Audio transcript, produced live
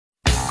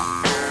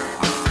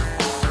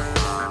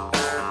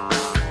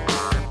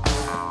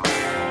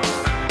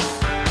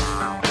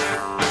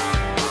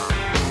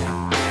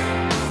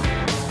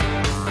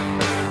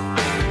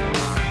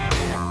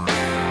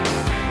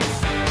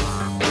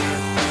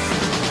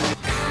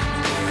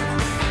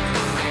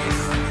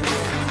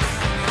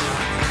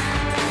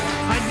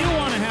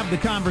the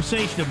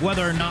conversation of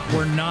whether or not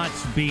we're not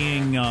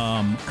being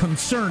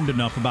concerned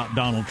enough about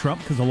Donald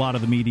Trump, because a lot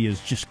of the media is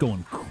just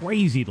going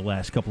crazy the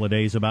last couple of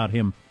days about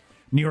him.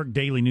 New York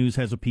Daily News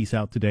has a piece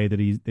out today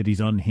that he's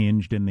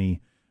unhinged in the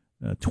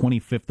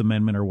 25th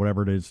Amendment or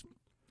whatever it is.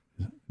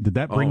 Did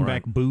that bring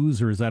back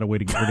booze, or is that a way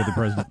to get rid of the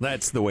president?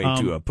 That's the way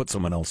to put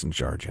someone else in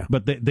charge, yeah.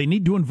 But they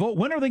need to invoke.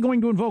 When are they going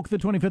to invoke the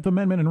 25th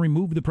Amendment and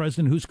remove the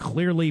president who's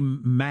clearly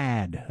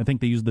mad? I think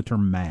they used the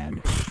term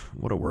mad.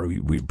 What are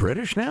we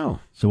British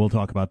now? So we'll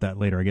talk about that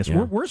later, I guess.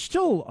 Yeah. We're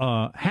still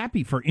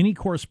happy for any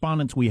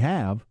correspondents we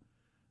have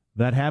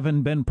that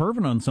haven't been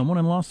perving on someone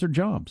and lost their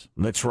jobs.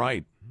 That's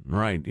right.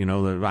 Right. You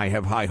know, I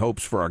have high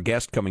hopes for our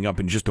guest coming up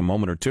in just a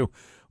moment or two.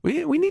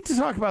 We need to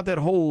talk about that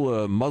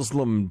whole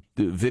Muslim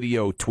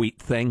video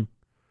tweet thing.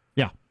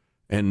 Yeah,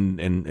 and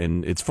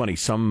it's funny.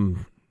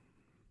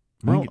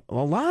 A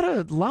lot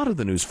of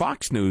the news,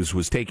 Fox News,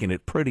 was taking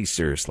it pretty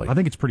seriously. I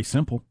think it's pretty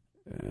simple.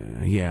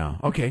 Yeah.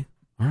 Okay.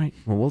 All right.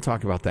 Well, we'll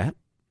talk about that.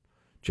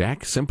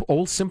 Jack,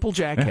 Simple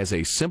Jack has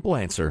a simple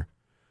answer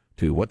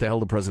to what the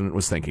hell the president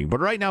was thinking. But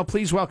right now,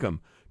 please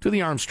welcome to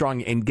the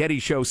Armstrong and Getty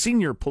Show,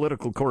 senior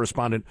political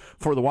correspondent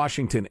for the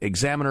Washington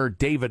Examiner,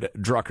 David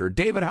Drucker.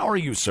 David, how are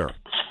you, sir?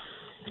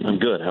 I'm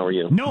good. How are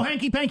you? No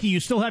hanky-panky. You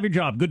still have your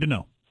job. Good to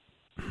know.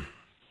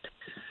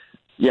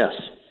 Yes.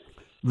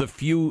 The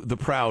few, the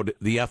proud,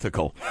 the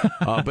ethical.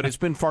 But it's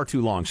been far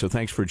too long, so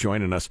thanks for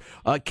joining us.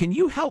 Can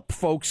you help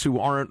folks who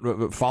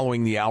aren't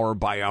following the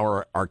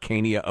hour-by-hour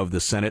arcana of the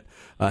Senate,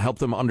 help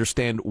them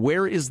understand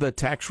where is the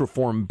tax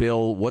reform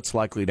bill, what's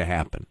likely to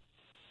happen?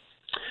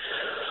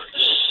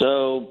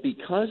 So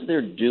because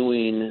they're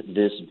doing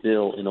this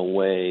bill in a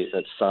way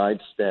that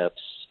sidesteps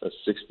a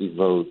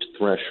 60-vote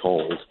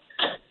threshold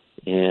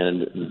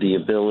and the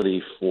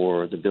ability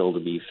for the bill to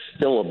be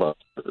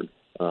filibustered,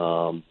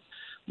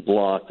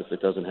 blocked if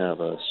it doesn't have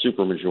a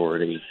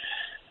supermajority,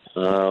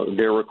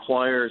 there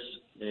requires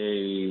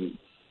a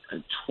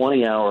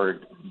 20-hour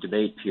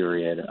debate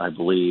period, I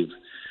believe,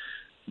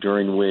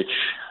 during which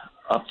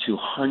up to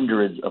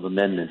hundreds of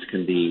amendments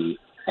can be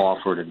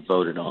offered and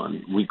voted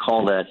on. We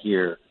call that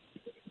here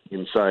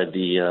inside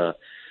the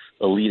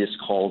elitist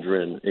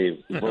cauldron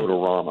a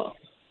Vote-a-ramma.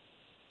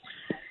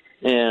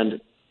 And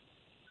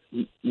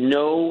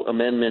no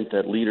amendment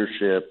that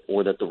leadership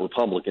or that the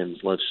Republicans,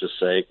 let's just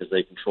say, because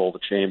they control the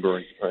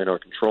chamber and are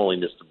controlling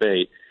this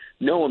debate,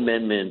 no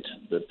amendment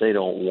that they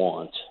don't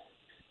want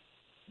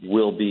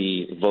will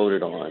be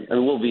voted on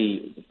and will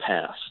be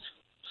passed.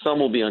 Some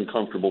will be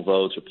uncomfortable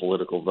votes or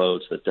political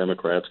votes that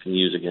Democrats can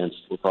use against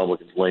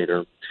Republicans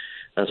later,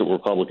 as what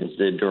Republicans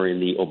did during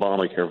the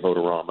Obamacare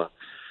Vote-a-ramma.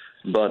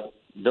 But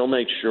they'll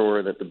make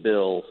sure that the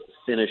bill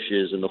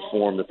finishes in the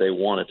form that they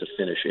want it to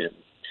finish in.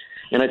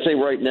 And I'd say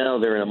right now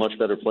they're in a much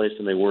better place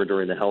than they were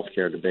during the health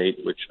care debate,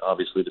 which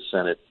obviously the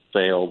Senate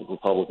failed.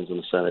 Republicans in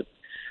the Senate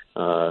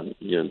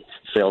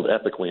failed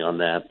epically on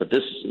that. But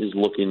this is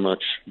looking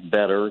much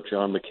better.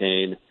 John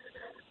McCain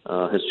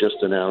has just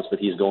announced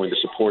that he's going to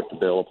support the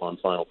bill upon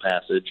final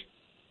passage.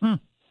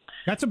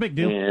 That's a big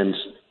deal. And,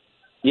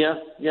 yeah,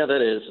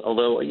 that is.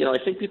 Although, I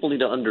think people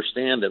need to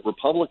understand that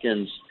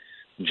Republicans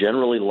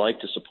generally like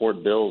to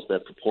support bills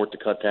that purport to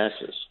cut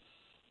taxes.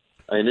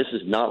 I mean, this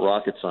is not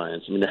rocket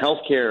science. I mean, the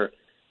health care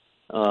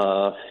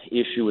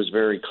issue is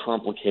very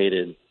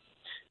complicated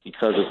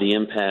because of the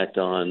impact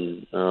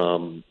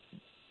on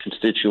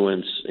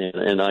constituents,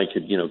 and I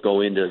could,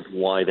 go into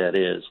why that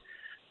is.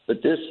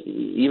 But this,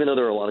 even though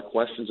there are a lot of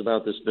questions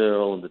about this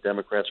bill, and the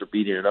Democrats are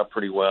beating it up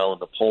pretty well,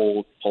 and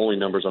the polling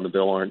numbers on the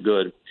bill aren't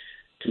good,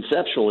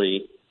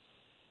 conceptually,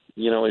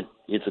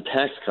 it's a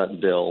tax cut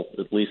bill.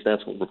 At least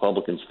that's what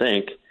Republicans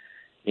think.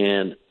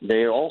 And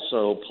they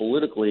also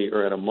politically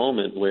are at a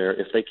moment where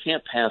if they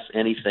can't pass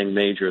anything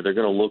major, they're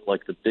going to look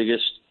like the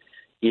biggest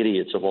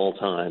idiots of all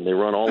time. They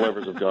run all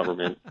levers of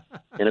government.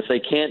 And if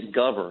they can't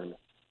govern,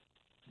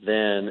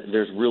 then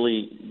there's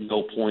really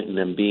no point in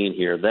them being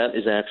here. That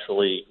is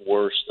actually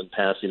worse than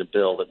passing a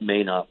bill that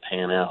may not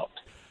pan out.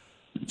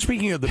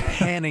 Speaking of the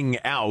panning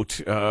out,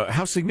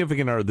 how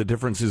significant are the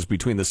differences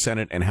between the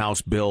Senate and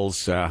House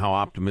bills? How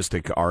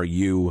optimistic are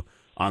you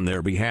on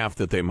their behalf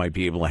that they might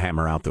be able to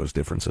hammer out those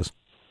differences?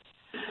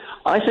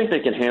 I think they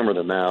can hammer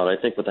them out. I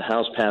think with the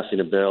House passing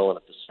a bill and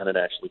if the Senate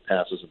actually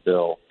passes a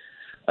bill,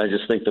 I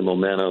just think the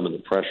momentum and the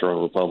pressure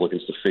on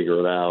Republicans to figure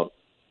it out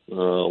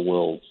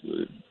will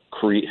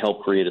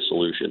help create a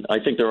solution. I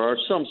think there are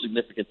some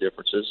significant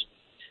differences,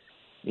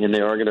 and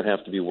they are going to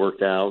have to be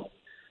worked out.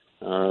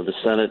 The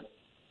Senate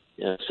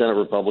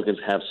Republicans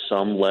have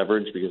some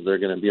leverage because they're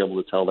going to be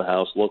able to tell the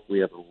House, look, we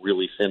have a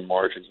really thin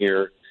margin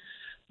here,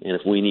 and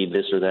if we need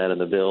this or that in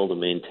the bill to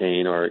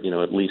maintain our,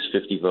 at least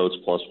 50 votes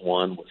plus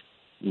one, with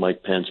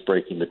Mike Pence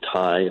breaking the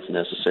tie if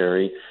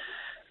necessary,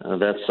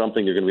 that's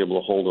something you're going to be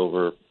able to hold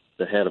over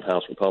the head of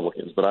House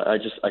Republicans. But I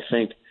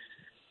think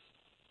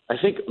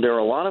there are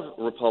a lot of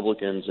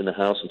Republicans in the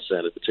House and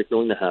Senate,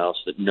 particularly in the House,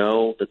 that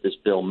know that this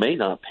bill may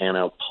not pan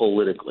out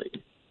politically.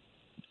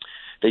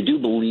 They do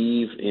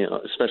believe,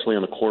 especially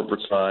on the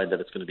corporate side, that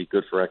it's going to be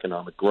good for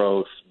economic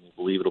growth. They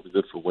believe it'll be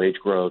good for wage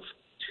growth.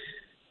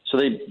 So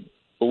they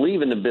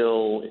believe in the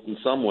bill in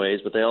some ways,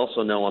 but they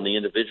also know on the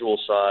individual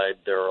side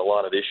there are a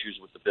lot of issues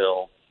with the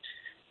bill,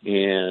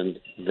 and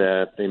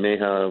that they may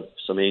have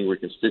some angry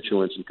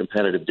constituents in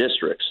competitive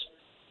districts.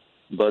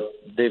 But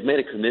they've made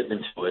a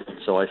commitment to it,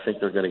 so I think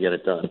they're going to get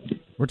it done.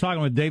 We're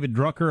talking with David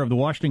Drucker of the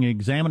Washington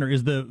Examiner.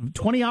 Is the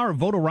 20-hour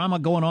Vote-a-ramma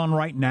going on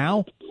right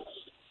now?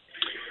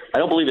 I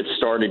don't believe it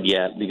started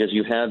yet because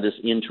you had this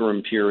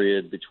interim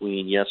period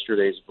between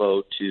yesterday's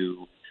vote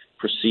to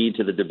proceed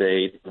to the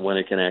debate and when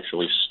it can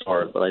actually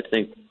start. But I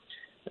think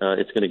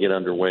it's going to get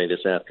underway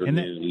this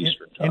afternoon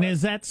Eastern time. And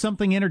is that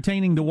something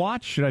entertaining to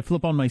watch? Should I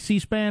flip on my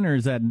C-SPAN, or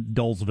is that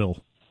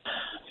Dullsville?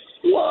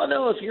 Well,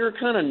 no, if you're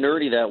kind of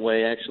nerdy that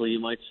way, actually, you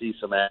might see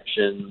some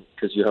action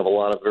because you have a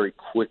lot of very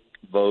quick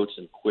votes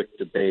and quick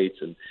debates.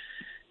 And,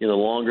 the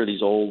longer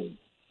these old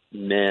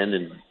men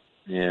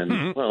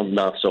and well,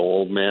 not so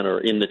old men are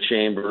in the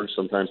chamber,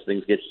 sometimes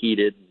things get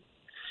heated.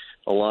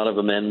 A lot of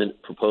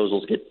amendment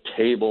proposals get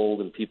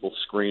tabled and people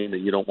scream that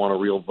you don't want a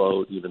real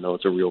vote, even though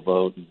it's a real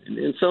vote.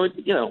 And so,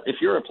 if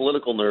you're a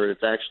political nerd,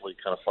 it's actually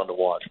kind of fun to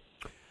watch.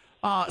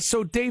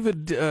 So,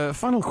 David,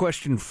 final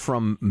question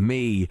from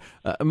me.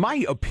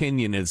 My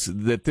opinion is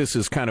that this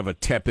is kind of a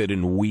tepid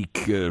and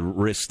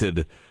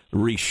weak-wristed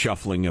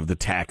reshuffling of the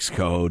tax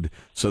code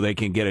so they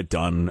can get it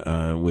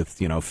done with,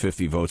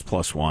 50 votes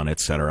plus one, et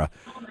cetera.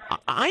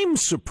 I'm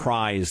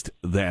surprised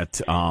that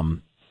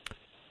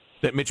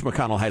that Mitch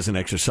McConnell hasn't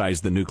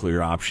exercised the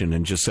nuclear option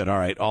and just said, all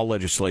right, all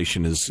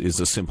legislation is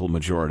a simple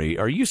majority.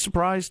 Are you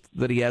surprised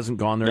that he hasn't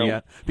gone there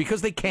yet?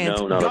 Because they can't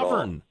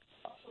govern.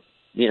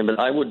 Yeah, but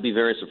I would be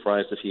very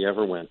surprised if he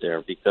ever went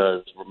there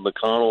because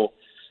McConnell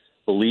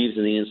believes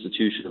in the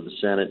institution of the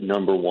Senate,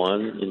 number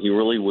one, and he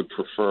really would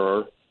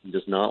prefer, he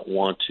does not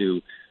want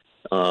to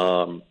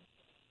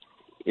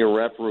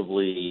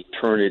irreparably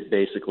turn it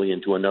basically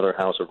into another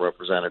House of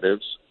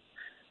Representatives.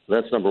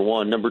 That's number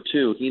one. Number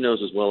two, he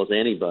knows as well as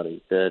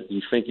anybody that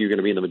you think you're going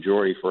to be in the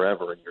majority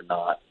forever, and you're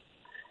not.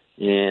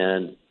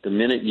 And the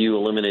minute you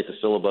eliminate the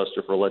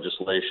filibuster for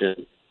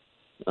legislation,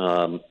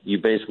 you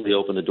basically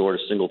open the door to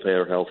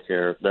single-payer health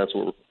care. That's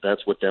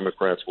what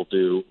Democrats will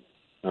do,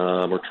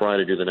 or try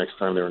to do the next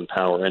time they're in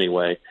power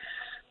anyway.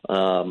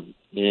 And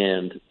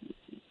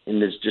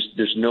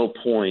there's no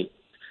point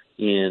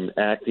in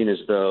acting as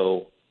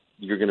though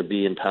you're going to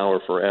be in power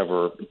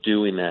forever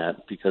doing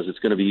that because it's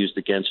going to be used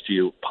against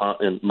you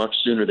and much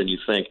sooner than you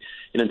think.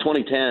 And in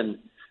 2010,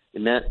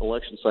 in that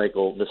election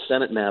cycle, the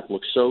Senate map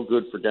looked so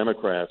good for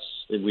Democrats,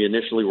 and we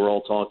initially were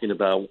all talking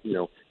about,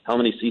 how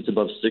many seats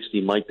above 60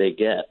 might they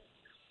get?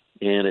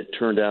 And it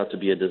turned out to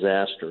be a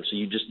disaster. So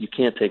you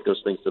can't take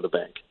those things to the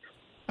bank.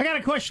 I got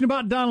a question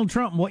about Donald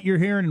Trump and what you're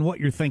hearing and what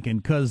you're thinking,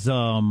 because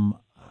I'm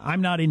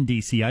not in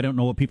D.C. I don't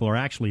know what people are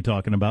actually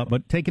talking about,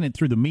 but taking it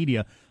through the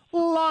media, a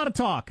lot of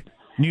talk.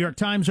 New York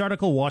Times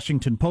article,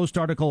 Washington Post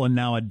article, and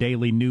now a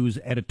Daily News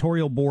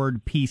editorial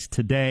board piece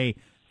today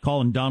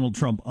calling Donald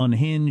Trump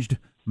unhinged,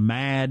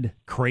 mad,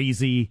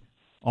 crazy,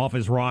 off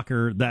his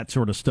rocker, that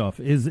sort of stuff.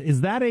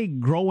 Is that a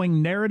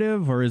growing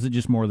narrative, or is it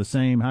just more of the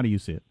same? How do you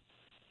see it?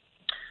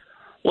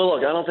 Well,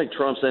 look, I don't think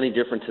Trump's any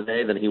different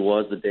today than he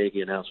was the day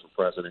he announced for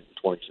president in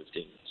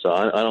 2015. So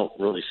I don't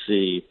really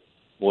see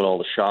what all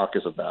the shock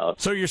is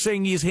about. So you're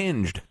saying he's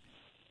hinged?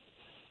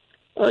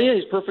 Oh, yeah,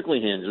 he's perfectly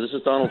hinged. This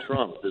is Donald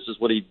Trump. This is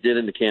what he did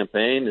in the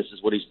campaign. This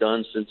is what he's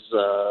done since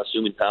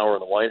assuming power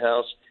in the White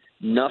House.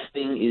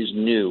 Nothing is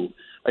new.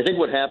 I think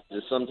what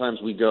happens is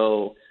sometimes we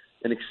go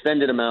an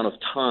extended amount of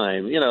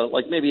time,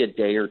 like maybe a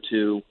day or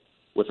two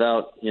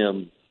without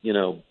him,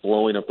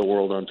 blowing up the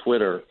world on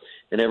Twitter.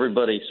 And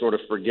everybody sort of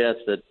forgets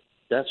that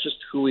that's just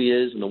who he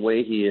is and the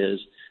way he is.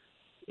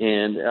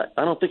 And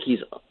I don't think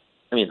he's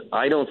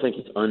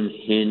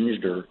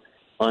unhinged or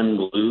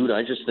unglued.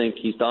 I just think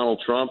he's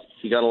Donald Trump.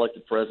 He got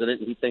elected president,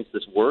 and he thinks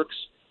this works.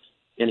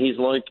 And he's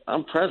like,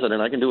 I'm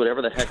president. I can do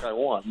whatever the heck I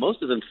want.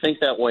 Most of them think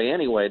that way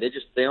anyway.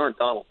 They aren't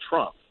Donald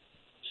Trump.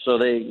 So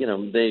they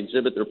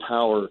exhibit their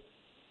power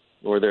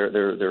or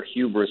their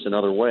hubris in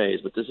other ways.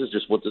 But this is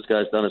just what this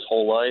guy's done his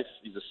whole life.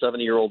 He's a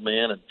 70-year-old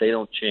man, and they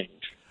don't change.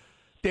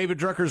 David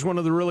Drucker's one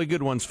of the really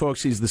good ones,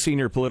 folks. He's the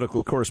senior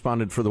political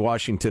correspondent for the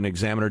Washington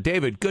Examiner.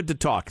 David, good to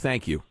talk.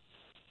 Thank you.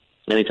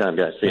 Anytime,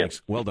 guys. See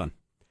Thanks. You. Well done.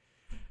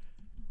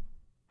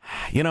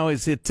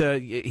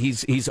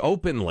 He's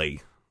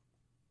openly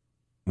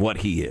what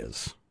he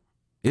is.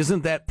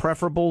 Isn't that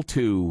preferable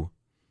to,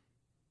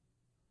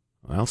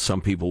 well, some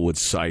people would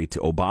cite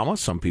Obama,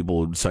 some people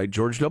would cite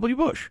George W.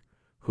 Bush,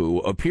 who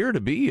appear to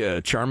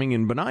be charming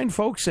and benign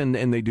folks, and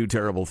they do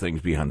terrible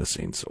things behind the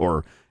scenes,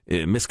 or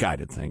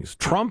misguided things.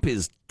 Trump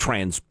is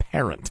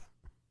transparent.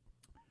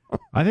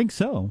 I think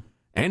so.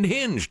 And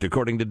hinged,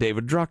 according to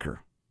David Drucker.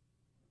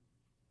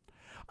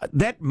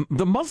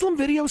 The Muslim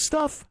video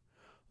stuff.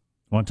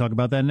 Want to talk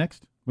about that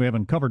next? We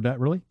haven't covered that,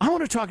 really. I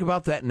want to talk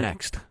about that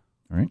next.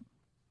 All right.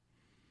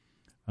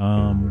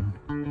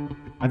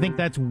 I think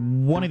that's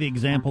one of the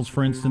examples,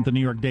 for instance, the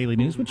New York Daily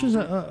News, which is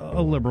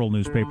a liberal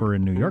newspaper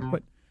in New York,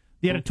 but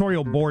the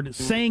editorial board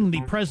saying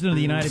the President of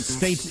the United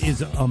States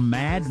is a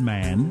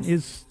madman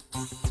is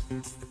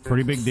a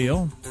pretty big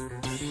deal.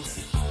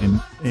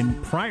 In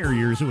prior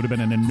years, it would have been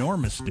an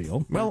enormous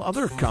deal. Well,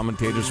 other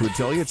commentators would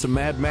tell you it's a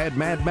mad, mad,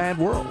 mad, mad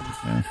world.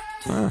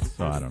 So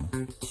I don't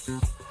know.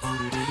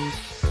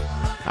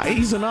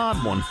 He's an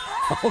odd one.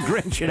 I'll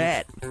grant you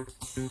that.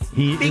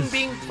 Bing,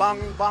 bing, bong,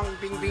 bong,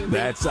 bing, bing, bing.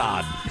 That's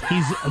odd.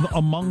 He's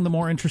among the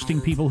more interesting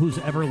people who's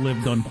ever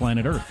lived on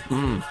planet Earth,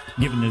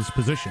 given his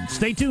position.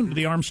 Stay tuned to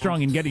the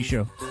Armstrong and Getty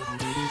Show.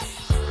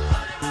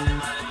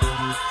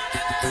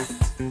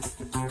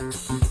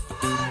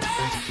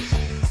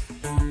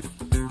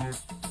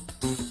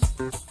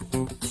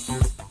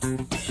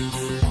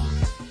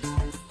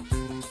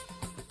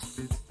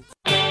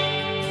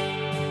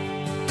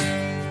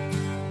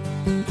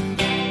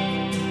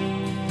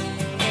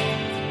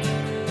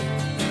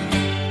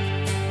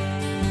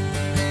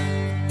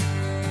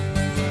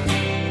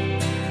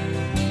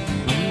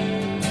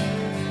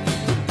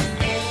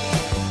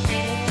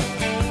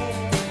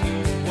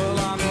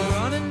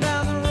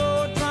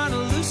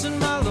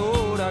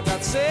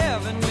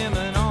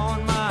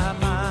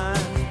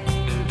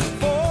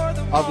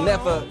 I've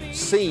never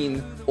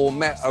seen or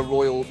met a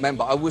royal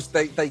member.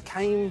 They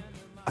came,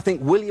 I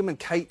think William and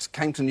Kate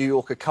came to New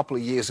York a couple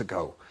of years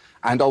ago,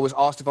 and I was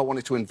asked if I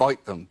wanted to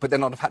invite them, but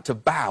then I'd have had to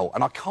bow,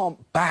 and I can't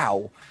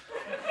bow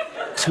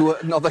to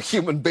another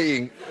human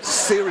being,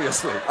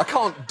 seriously. I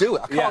can't do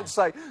it. I can't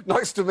say,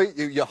 nice to meet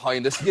you, Your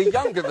Highness, you're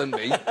younger than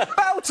me.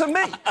 Bow to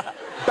me.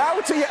 Bow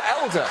to your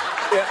elder.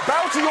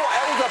 Bow to your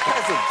elder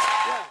peasants.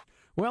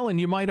 Well,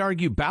 and you might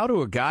argue, bow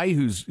to a guy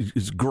who's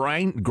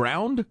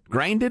grinded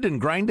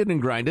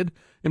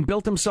and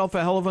built himself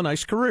a hell of a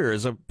nice career,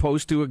 as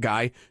opposed to a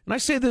guy, and I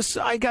say this,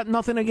 I got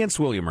nothing against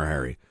William or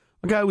Harry,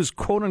 a guy who was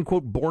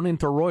quote-unquote born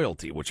into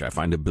royalty, which I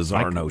find a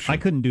bizarre notion. I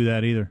couldn't do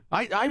that either.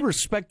 I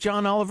respect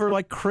John Oliver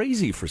like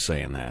crazy for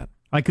saying that.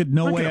 I could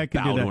no way I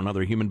could bow do that to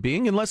another human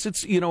being unless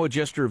it's, a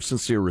gesture of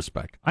sincere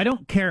respect. I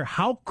don't care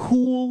how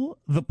cool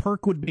the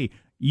perk would be.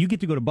 You get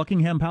to go to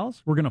Buckingham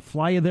Palace. We're going to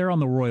fly you there on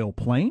the royal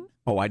plane.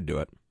 Oh, I'd do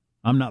it.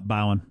 I'm not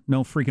bowing.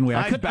 No freaking way.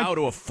 I'd bow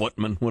to a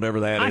footman, whatever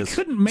that is.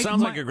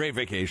 Sounds like a great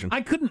vacation.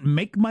 I couldn't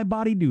make my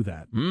body do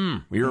that.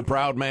 You're a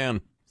proud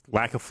man.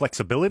 Lack of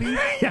flexibility?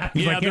 Yeah,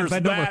 there's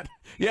that.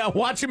 Yeah,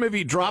 watch him if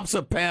he drops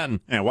a pen.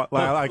 Yeah,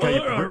 like how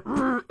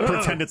you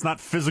pretend it's not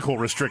physical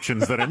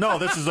restrictions that are. No,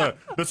 this is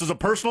a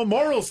personal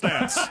moral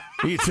stance.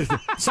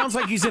 Sounds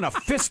like he's in a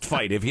fist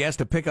fight if he has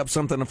to pick up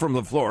something from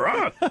the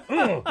floor.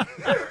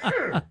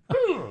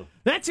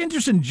 That's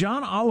interesting,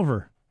 John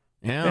Oliver.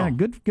 Yeah,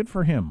 good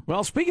for him.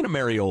 Well, speaking of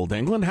merry old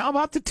England, how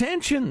about the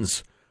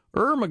tensions?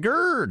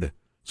 McGurd.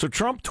 So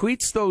Trump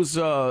tweets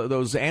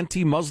those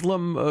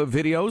anti-Muslim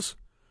videos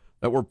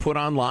that were put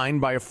online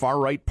by a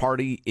far-right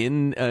party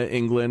in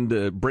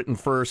England, Britain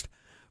First.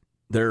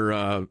 They're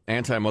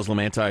anti-Muslim,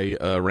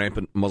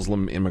 rampant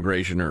Muslim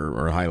immigration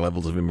or high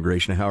levels of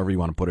immigration, however you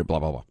want to put it, blah,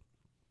 blah, blah.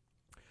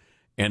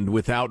 And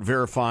without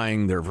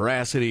verifying their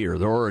veracity or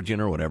their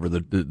origin or whatever,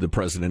 the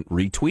president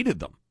retweeted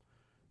them.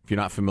 If you're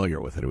not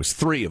familiar with it, it was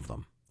 3 of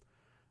them.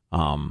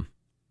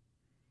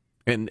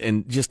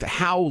 And just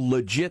how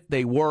legit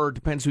they were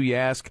depends who you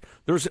ask.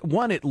 There's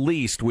one at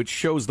least which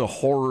shows the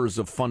horrors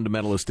of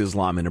fundamentalist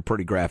Islam in a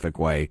pretty graphic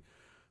way.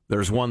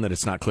 There's one that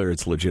it's not clear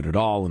it's legit at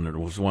all, and there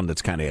was one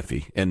that's kind of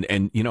iffy. And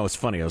it's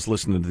funny. I was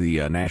listening to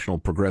the National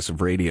Progressive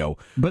Radio.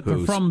 But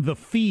from the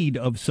feed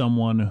of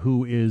someone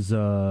who is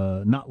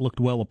not looked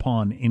well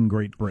upon in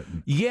Great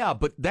Britain. Yeah,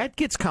 but that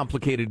gets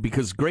complicated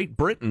because Great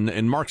Britain,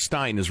 and Mark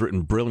Stein has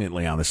written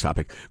brilliantly on this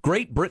topic,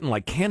 Great Britain,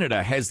 like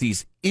Canada, has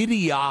these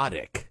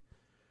idiotic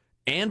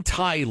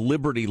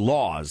anti-liberty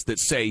laws that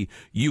say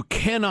you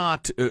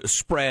cannot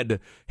spread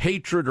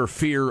hatred or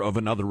fear of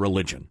another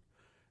religion,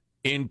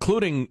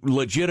 including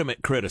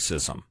legitimate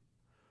criticism.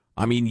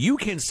 I mean, you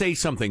can say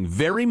something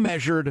very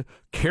measured,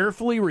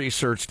 carefully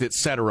researched,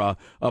 etc.,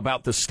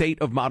 about the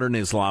state of modern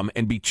Islam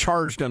and be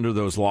charged under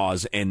those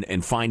laws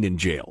and fined and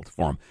jailed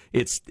for them.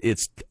 It's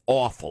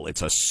awful.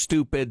 It's a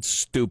stupid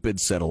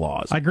set of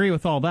laws. I agree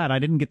with all that. I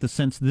didn't get the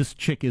sense this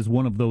chick is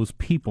one of those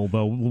people,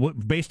 though,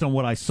 based on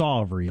what I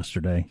saw of her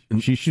yesterday.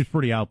 She's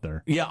pretty out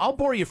there. Yeah, I'll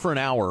bore you for an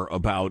hour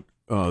about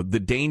the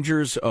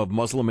dangers of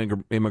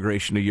Muslim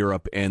immigration to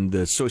Europe and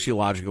the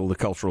sociological, the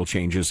cultural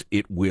changes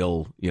it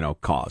will,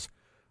 cause.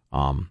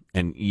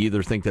 And you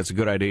either think that's a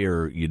good idea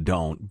or you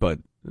don't. But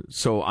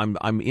so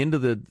I'm into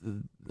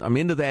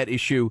that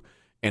issue,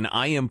 and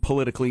I am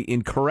politically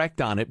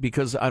incorrect on it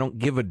because I don't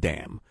give a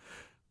damn.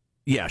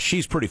 Yeah,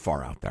 she's pretty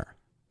far out there.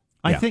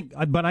 I think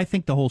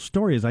the whole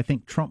story is I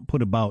think Trump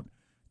put about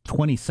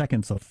 20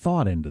 seconds of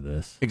thought into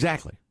this.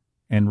 Exactly.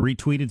 And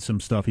retweeted some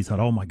stuff. He thought,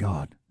 "Oh my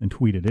God," and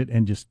tweeted it,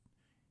 and just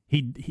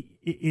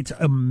it's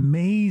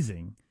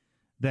amazing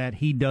that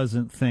he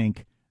doesn't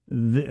think.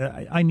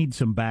 I need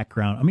some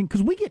background. I mean,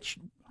 because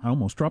I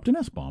almost dropped an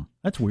S-bomb.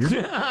 That's weird.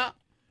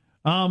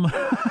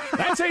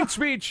 That's hate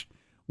speech.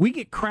 We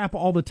get crap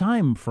all the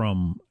time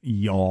from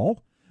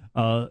y'all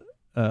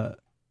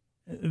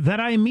that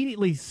I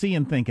immediately see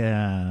and think,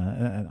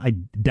 I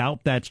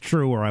doubt that's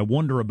true, or I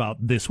wonder about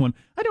this one.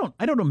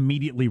 I don't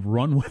immediately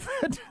run with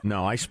it.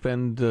 No, I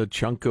spend a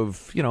chunk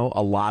of,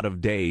 a lot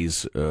of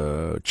days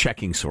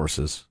checking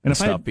sources And and if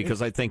stuff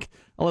because I think,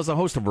 well, as a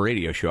host of a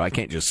radio show, I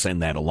can't just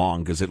send that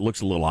along because it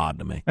looks a little odd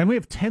to me. And we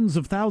have tens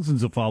of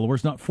thousands of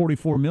followers, not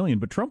 44 million.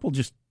 But Trump he'll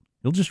just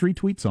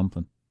retweet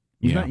something.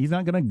 He's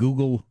not going to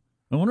Google.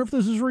 I wonder if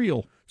this is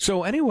real.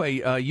 So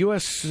anyway,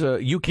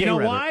 UK. You know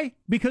why?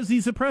 Because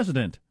he's the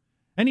president.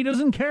 And he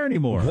doesn't care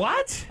anymore.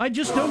 What? I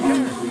just don't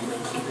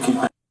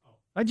care.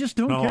 I just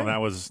don't care. No, that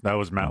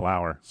was Matt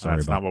Lauer.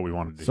 That's not what we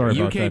wanted to do. Sorry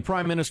about UK that.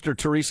 Prime Minister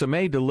Theresa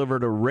May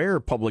delivered a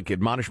rare public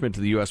admonishment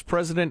to the U.S.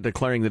 president,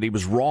 declaring that he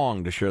was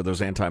wrong to share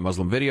those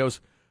anti-Muslim videos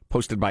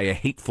posted by a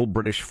hateful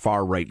British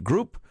far-right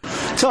group.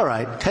 It's all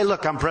right. Hey,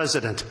 look, I'm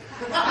president.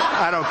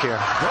 I don't care.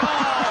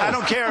 I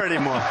don't care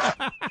anymore.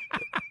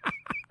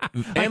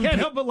 I can't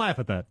help but laugh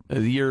at that.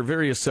 Your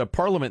various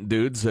parliament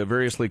dudes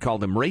variously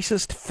called him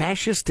racist,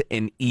 fascist,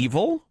 and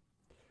evil.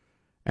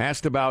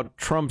 Asked about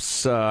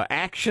Trump's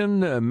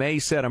action, May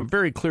said, I'm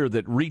very clear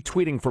that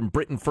retweeting from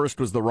Britain First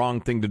was the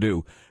wrong thing to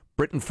do.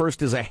 Britain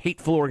First is a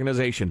hateful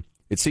organization.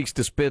 It seeks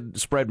to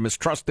spread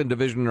mistrust and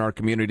division in our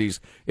communities.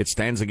 It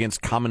stands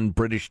against common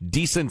British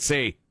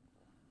decency.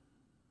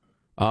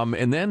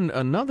 And then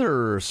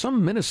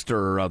some minister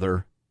or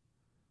other,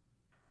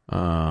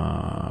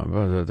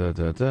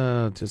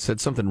 said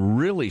something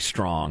really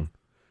strong.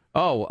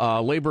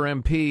 Labor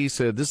MP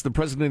said, this is the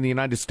President of the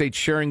United States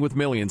sharing with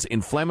millions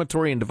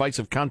inflammatory and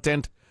divisive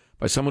content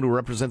by someone who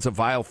represents a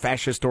vile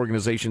fascist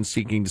organization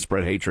seeking to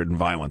spread hatred and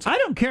violence. I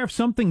don't care if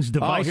something's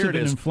divisive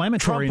and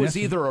inflammatory. Trump was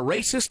either a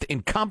racist,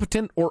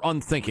 incompetent, or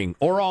unthinking,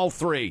 or all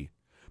three.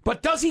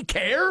 But does he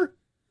care?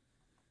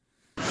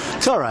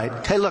 It's all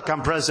right. Hey, look,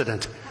 I'm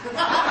president.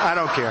 I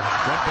don't care.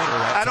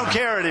 I don't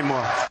care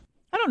anymore.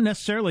 I don't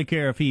necessarily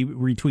care if he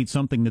retweets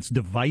something that's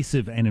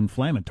divisive and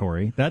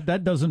inflammatory.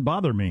 That doesn't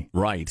bother me.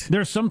 Right.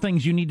 There's some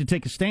things you need to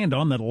take a stand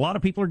on that a lot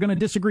of people are going to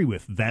disagree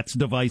with. That's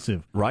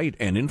divisive. Right,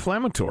 and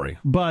inflammatory.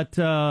 But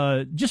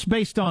just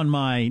based on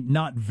my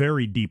not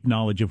very deep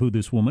knowledge of who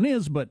this woman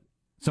is, but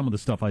some of the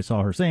stuff I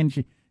saw her saying,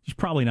 she's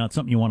probably not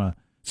somebody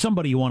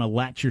you want to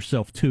latch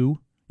yourself to.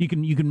 You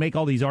can make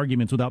all these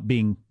arguments without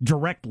being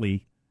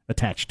directly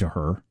attached to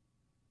her.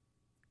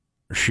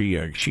 She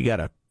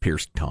got a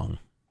pierced tongue,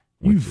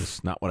 which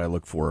is not what I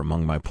look for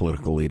among my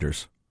political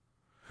leaders.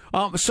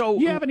 So,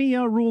 do you have any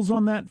rules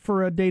on that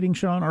for dating,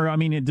 Sean? Or, I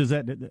mean, does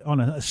that,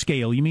 on a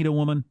scale, you meet a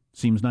woman,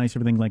 seems nice,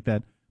 everything like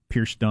that,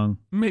 pierced tongue?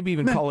 Maybe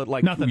even call it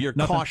like your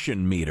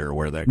caution meter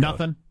where that goes.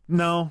 Nothing?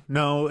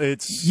 No,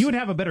 it's... You would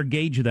have a better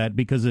gauge of that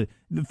because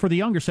for the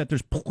younger set,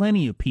 there's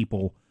plenty of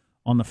people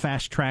on the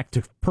fast track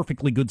to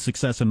perfectly good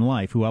success in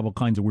life who have all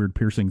kinds of weird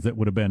piercings that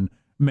would have been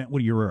meant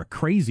when you were a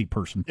crazy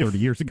person 30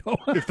 years ago.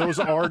 If those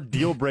are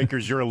deal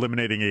breakers, you're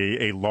eliminating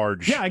a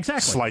large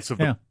slice of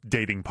the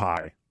dating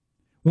pie.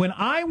 When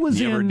I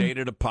was You ever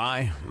dated a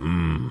pie?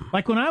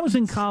 Like when I was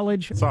in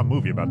college... I saw a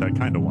movie about that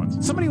kind of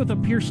once. Somebody with a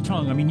pierced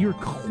tongue, I mean, you're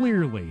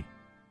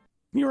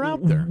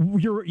out there.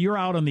 You're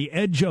out on the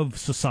edge of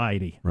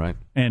society. Right.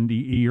 And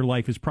your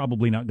life is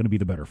probably not going to be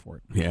the better for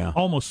it. Yeah.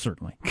 Almost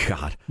certainly.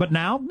 God. But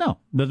now, no,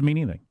 doesn't mean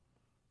anything.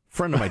 A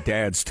friend of my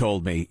dad's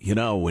told me,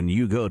 when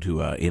you go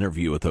to an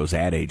interview with those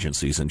ad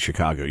agencies in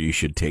Chicago, you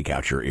should take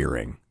out your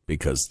earring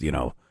because,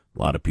 a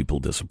lot of people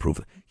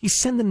disapprove. He's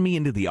sending me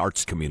into the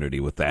arts community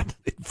with that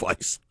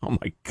advice. Oh,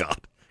 my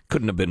God.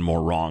 Couldn't have been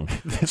more wrong.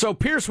 So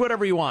pierce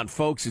whatever you want,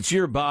 folks. It's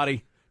your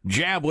body.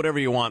 Jab whatever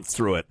you want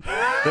through it.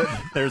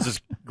 There's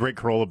this great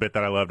Corolla bit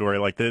that I loved where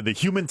the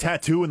human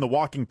tattoo and the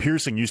walking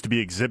piercing used to be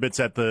exhibits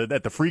at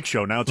the freak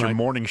show. Now it's your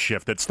morning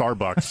shift at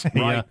Starbucks.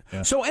 Right.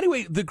 Yeah. So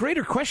anyway, the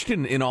greater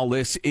question in all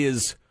this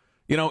is,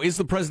 is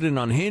the president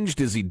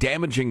unhinged? Is he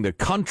damaging the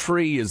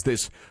country? Is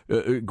this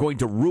going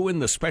to ruin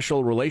the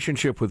special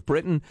relationship with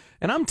Britain?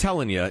 And I'm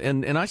telling you,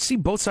 and I see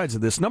both sides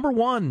of this. Number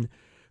one,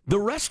 the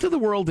rest of the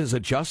world is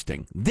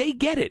adjusting. They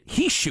get it.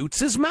 He shoots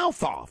his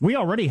mouth off. We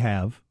already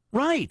have.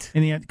 Right.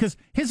 In the end, because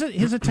his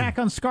attack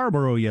on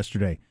Scarborough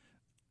yesterday,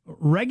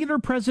 regular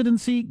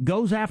presidency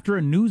goes after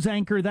a news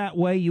anchor that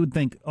way, you would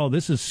think, oh,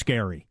 this is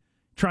scary,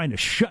 trying to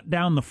shut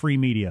down the free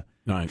media.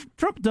 Right.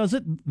 Trump does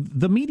it.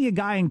 The media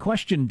guy in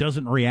question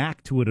doesn't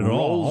react to it at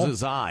all. Rolls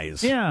his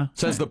eyes. Yeah.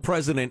 Says the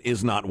president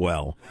is not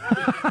well.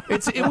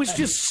 It was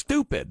just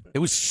stupid. It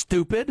was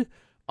stupid,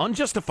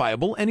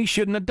 unjustifiable, and he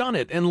shouldn't have done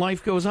it. And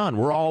life goes on.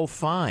 We're all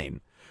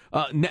fine.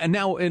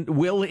 Now,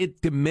 will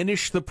it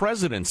diminish the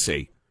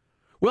presidency?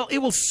 Well, it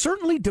will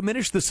certainly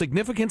diminish the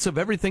significance of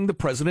everything the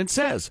president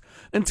says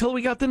until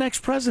we got the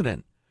next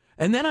president.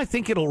 And then I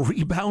think it'll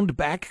rebound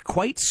back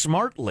quite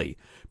smartly.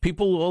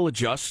 People will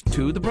adjust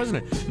to the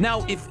president.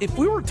 Now, if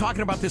we were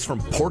talking about this from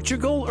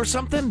Portugal or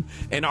something,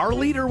 and our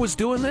leader was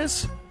doing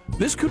this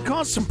could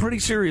cause some pretty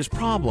serious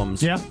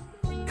problems. Yeah.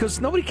 Because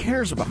nobody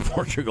cares about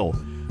Portugal.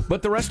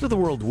 But the rest of the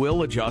world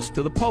will adjust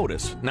to the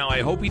POTUS. Now,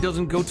 I hope he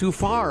doesn't go too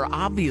far,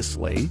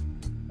 obviously.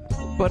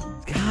 But,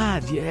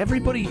 God,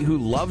 everybody who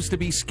loves to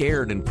be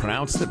scared and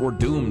pronounce that we're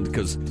doomed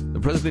because the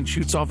president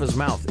shoots off his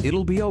mouth,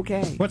 it'll be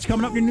okay. What's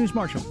coming up in your news,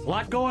 Marshall? A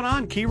lot going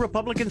on. Key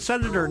Republican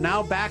senator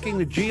now backing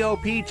the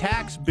GOP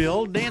tax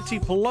bill. Nancy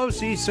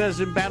Pelosi says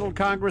embattled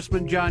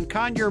Congressman John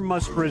Conyers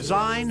must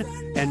resign,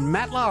 and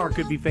Matt Lauer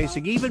could be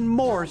facing even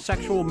more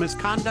sexual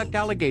misconduct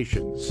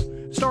allegations.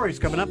 Stories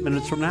coming up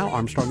minutes from now.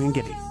 Armstrong and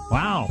Getty.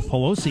 Wow,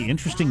 Pelosi,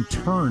 interesting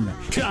turn.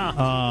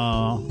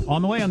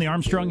 On the way on the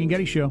Armstrong and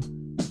Getty Show.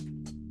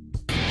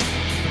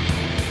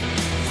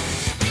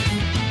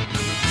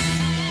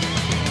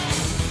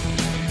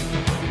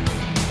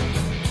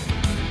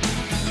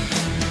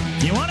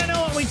 You want to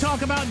know what we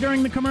talk about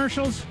during the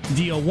commercials?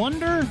 Do you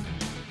wonder?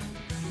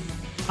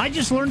 I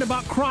just learned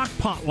about crock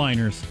pot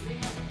liners.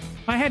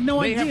 I had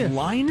no idea. They have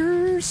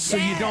liners? So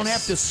you Yes. don't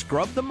have to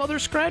scrub the mother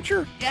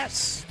scratcher?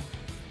 Yes.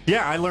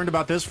 Yeah, I learned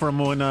about this from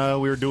when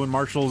we were doing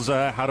Marshall's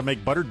How to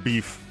Make Buttered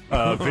Beef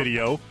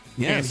video.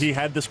 Yes. And he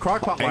had this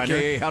crockpot liner.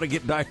 AKA how to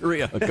get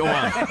diarrhea. Go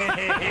on.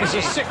 This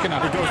is sick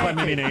enough. It goes by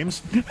many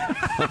names.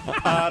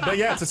 But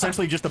yeah, it's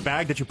essentially just a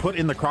bag that you put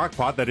in the crock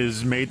pot that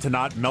is made to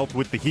not melt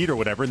with the heat or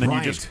whatever, and then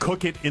Right. you just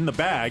cook it in the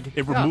bag.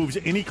 It removes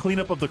any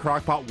cleanup of the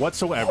crock pot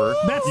whatsoever.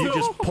 You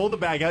just pull the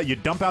bag out, you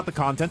dump out the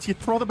contents, you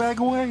throw the bag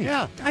away.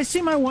 Yeah. I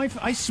see my wife,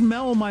 I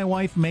smell my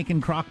wife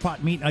making crock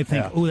pot meat. I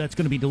think, oh, that's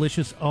going to be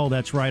delicious. Oh,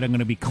 that's right. I'm going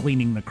to be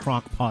cleaning the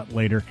crock pot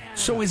later.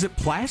 So is it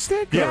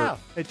plastic? Yeah. Or-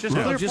 It's just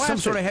Or clear just some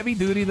plastic. sort of heavy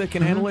duty that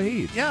can handle the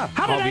heat. Yeah.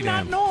 How did I'll I be not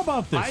damned. know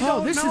about this? I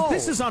don't know.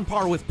 This is on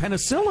par with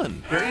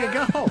penicillin. There you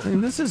go. I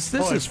mean, this is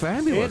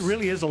fabulous. It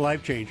really is a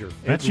life changer.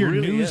 That's It your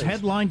really news is.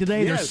 headline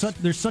today. Yes.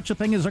 There's such a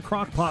thing as a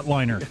crock pot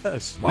liner.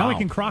 Yes. Now we Wow.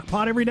 can crock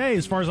pot every day,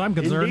 as far as I'm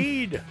concerned.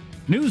 Indeed.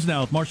 News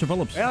now with Marcia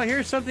Phillips. Well,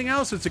 here's something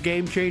else that's a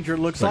game changer, it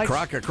looks It's a like.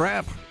 crock of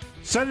crap.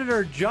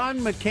 Senator John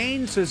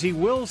McCain says he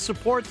will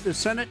support the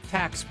Senate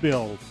tax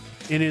bill.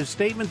 In his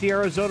statement, the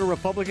Arizona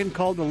Republican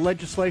called the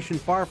legislation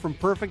far from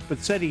perfect, but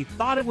said he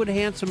thought it would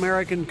enhance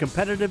American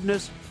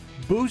competitiveness,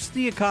 boost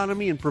the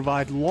economy, and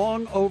provide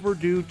long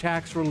overdue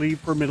tax relief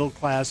for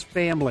middle-class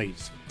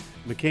families.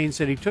 McCain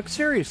said he took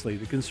seriously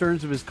the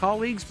concerns of his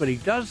colleagues, but he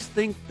does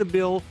think the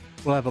bill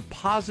will have a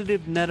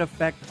positive net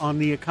effect on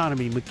the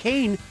economy.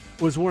 McCain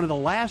was one of the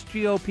last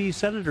GOP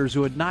senators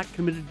who had not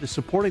committed to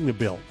supporting the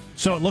bill.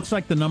 So it looks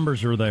like the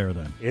numbers are there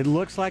then. It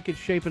looks like it's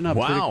shaping up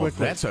pretty Wow,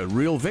 quickly. that's a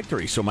real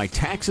victory. So my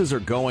taxes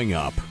are going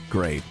up.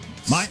 Great.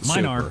 Mine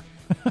Super. are.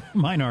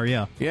 Mine are,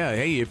 yeah. Yeah,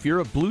 hey, if you're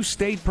a blue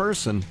state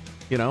person,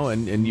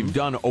 and you've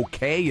done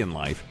okay in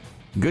life,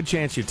 good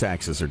chance your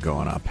taxes are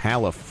going up.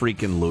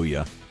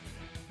 Hallelujah.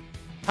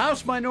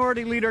 House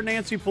Minority Leader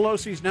Nancy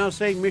Pelosi is now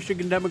saying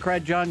Michigan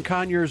Democrat John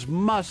Conyers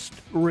must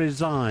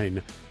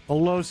resign.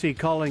 Pelosi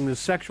calling the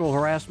sexual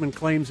harassment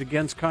claims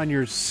against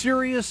Conyers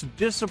serious,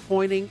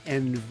 disappointing,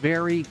 and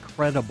very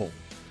credible.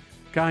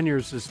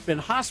 Conyers has been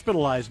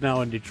hospitalized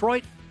now in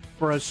Detroit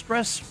for a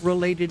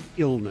stress-related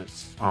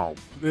illness. Oh,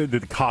 the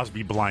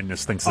Cosby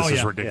blindness thinks this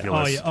is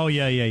ridiculous.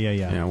 Yeah,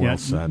 Yeah, well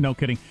said. No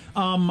kidding.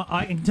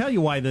 I can tell you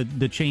why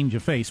the change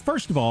of face.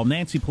 First of all,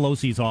 Nancy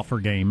Pelosi's off her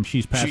game.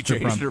 She's past She her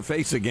changed prime. her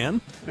face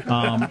again?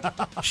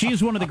 She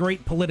is one of the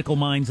great political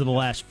minds of the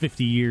last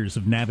 50 years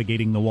of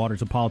navigating the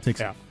waters of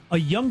politics. Yeah. A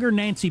younger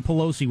Nancy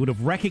Pelosi would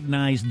have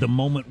recognized the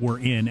moment we're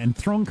in and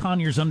thrown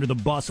Conyers under the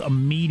bus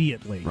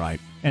immediately. Right.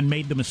 And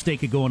made the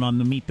mistake of going on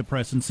the Meet the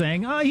Press and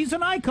saying, he's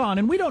an icon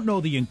and we don't know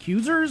the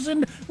accusers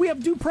and we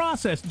have due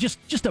process.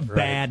 Just a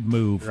bad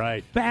move.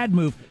 Right. Bad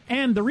move.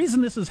 And the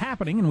reason this is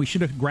happening, and we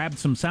should have grabbed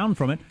some sound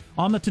from it,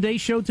 on the Today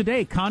Show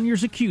today,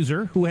 Conyers'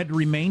 accuser, who had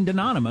remained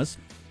anonymous,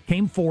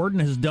 came forward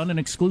and has done an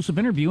exclusive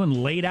interview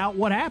and laid out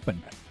what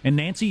happened. And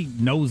Nancy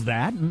knows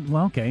that. And,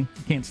 well, okay,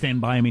 can't stand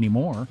by him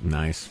anymore.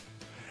 Nice.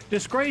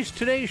 Disgraced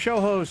Today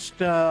Show host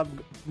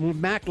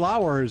Matt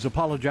Lauer is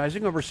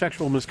apologizing over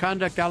sexual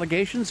misconduct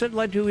allegations that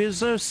led to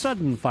his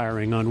sudden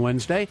firing on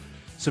Wednesday.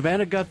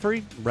 Savannah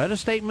Guthrie read a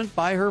statement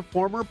by her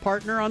former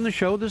partner on the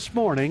show this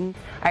morning.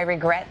 I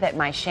regret that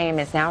my shame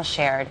is now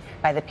shared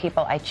by the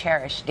people I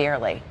cherish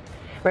dearly.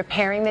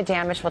 Repairing the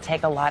damage will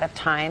take a lot of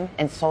time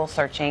and soul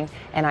searching,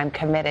 and I'm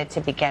committed to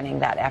beginning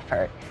that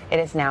effort. It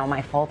is now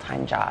my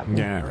full-time job.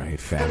 Yeah, right.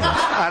 Fabulous.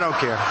 I don't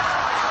care.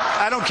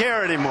 I don't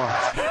care anymore.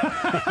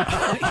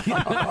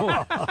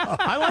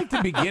 I like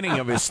the beginning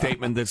of his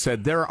statement that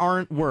said, there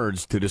aren't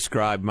words to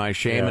describe my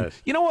shame. Yes. And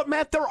you know what,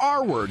 Matt? There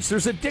are words.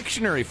 There's a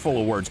dictionary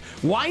full of words.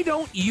 Why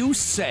don't you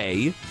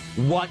say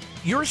what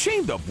you're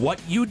ashamed of,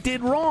 what you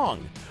did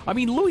wrong? I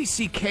mean, Louis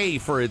C.K.,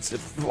 for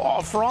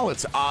all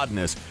its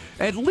oddness,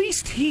 at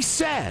least he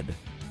said,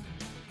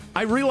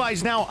 I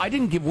realize now I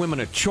didn't give women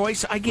a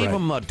choice. I gave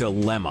them a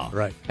dilemma.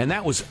 Right. And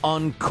that was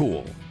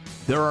uncool.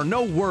 There are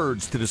no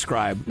words to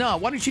describe. No,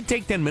 why don't you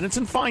take 10 minutes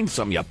and find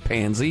some, you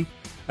pansy?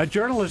 A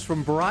journalist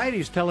from Variety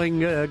is telling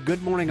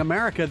Good Morning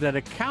America that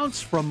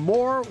accounts from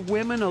more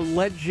women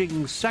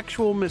alleging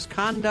sexual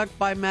misconduct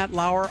by Matt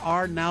Lauer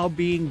are now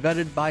being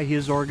vetted by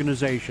his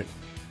organization.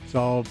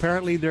 So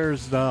apparently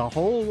there's a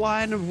whole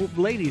line of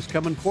ladies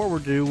coming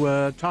forward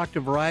to talk to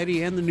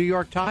Variety and the New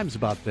York Times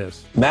about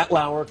this. Matt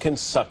Lauer can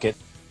suck it.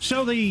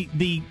 So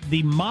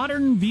the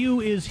modern view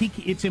is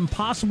it's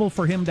impossible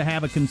for him to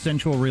have a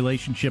consensual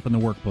relationship in the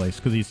workplace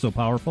because he's so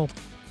powerful.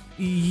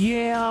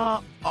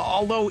 Yeah,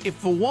 although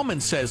if a woman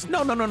says,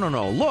 no,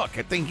 look,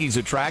 I think he's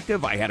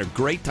attractive, I had a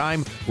great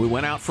time, we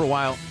went out for a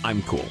while,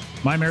 I'm cool.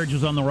 My marriage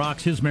is on the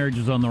rocks, his marriage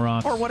is on the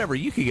rocks. Or whatever,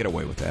 you could get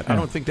away with that. I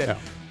don't think that...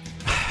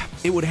 Yeah.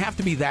 It would have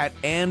to be that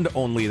and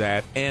only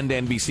that, and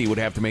NBC would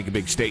have to make a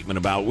big statement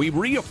about, we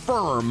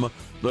reaffirm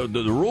the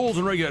rules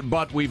and regulations,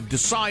 but we've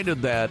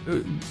decided that...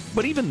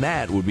 But even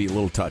that would be a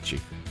little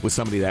touchy with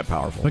somebody that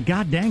powerful. But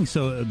god dang,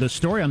 so the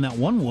story on that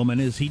one woman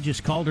is he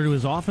just called her to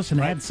his office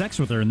and had sex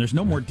with her, and there's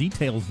no more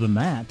details than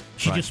that.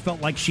 She just felt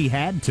like she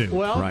had to.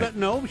 Well, but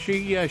no,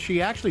 she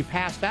actually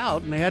passed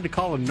out, and they had to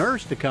call a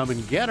nurse to come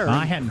and get her.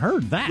 I hadn't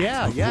heard that.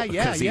 Yeah.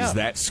 Because he's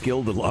that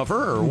skilled to love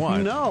her, or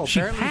what? No, she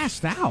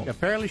passed out.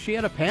 Apparently she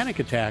had a panic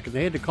attack, and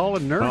they had to call a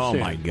nurse Oh,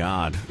 in. my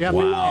God. Yeah,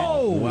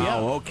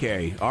 Wow,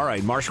 okay. All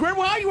right, Marshall,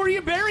 why were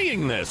you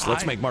burying this?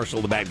 Let's make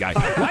Marshall the bad guy.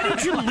 Why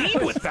did you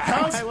lead with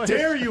that? How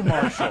dare you,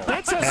 Marshall?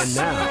 And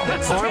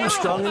now,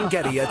 Armstrong and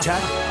Getty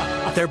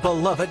attack their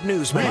beloved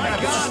newsman.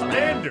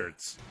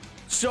 Standards.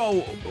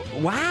 So,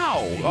 wow.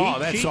 Oh,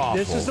 that's awful.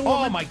 This is the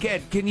woman. Oh, my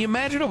God. Can you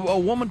imagine a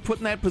woman put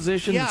in that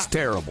position? Yeah. It's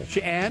terrible.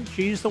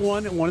 She's the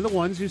one of the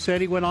ones who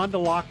said he went on to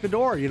lock the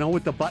door. You know,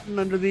 with the button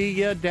under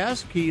the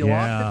desk, he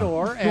locked the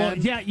door.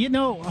 And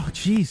oh,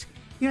 geez.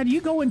 Yeah,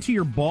 you go into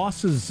your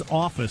boss's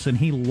office and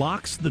he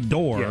locks the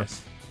door.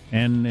 Yes.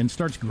 And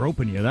starts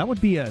groping you.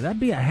 That'd be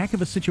a heck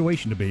of a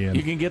situation to be in.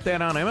 You can get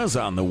that on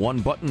Amazon, the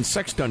one-button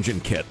sex dungeon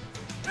kit.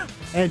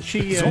 And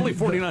it's only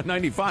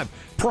 $49.95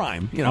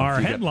 Prime. You know, our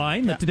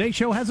headline: the Today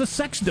Show has a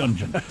sex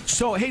dungeon.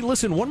 So, hey,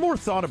 listen. One more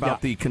thought about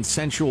the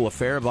consensual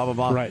affair. Blah blah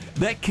blah. Right.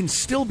 That can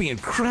still be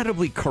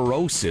incredibly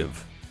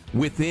corrosive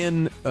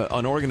within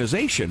an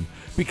organization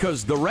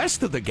because the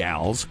rest of the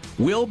gals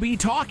will be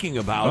talking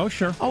about. Oh,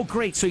 sure. Oh,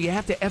 great. So you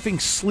have to effing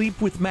sleep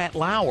with Matt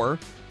Lauer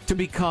to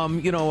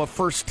become, a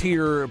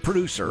first-tier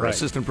producer,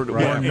 assistant producer.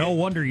 Well, no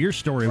wonder your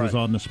story was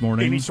on this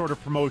morning. Any sort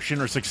of promotion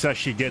or success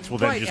she gets will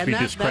then just be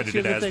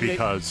discredited as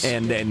because...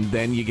 And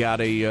then you got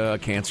a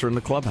cancer in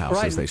the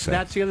clubhouse, as they say.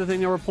 That's the other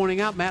thing they were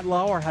pointing out. Matt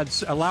Lauer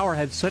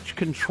had such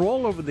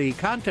control over the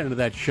content of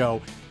that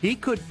show. He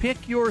could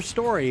pick your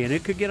story, and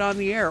it could get on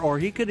the air, or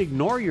he could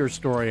ignore your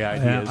story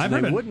ideas, and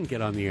they wouldn't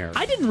get on the air.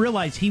 I didn't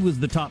realize he was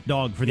the top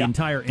dog for the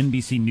entire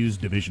NBC News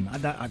division.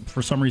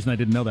 For some reason, I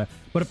didn't know that.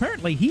 But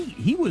apparently,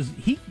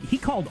 he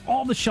called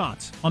all the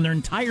shots on their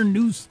entire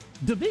news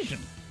division.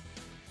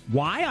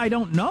 Why? I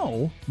don't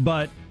know,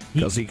 but...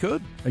 Because he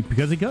could.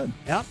 Because he could.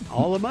 Yep,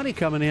 all the money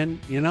coming in,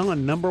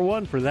 and number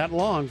one for that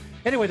long.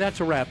 Anyway, that's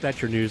a wrap.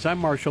 That's your news. I'm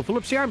Marshall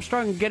Phillips, the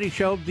Armstrong and Getty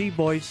Show, the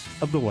voice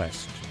of the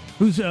West.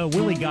 Who's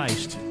Willie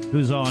Geist,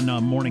 who's on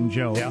Morning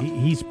Joe. Yeah.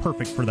 He's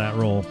perfect for that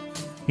role.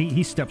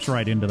 He steps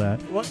right into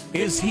that.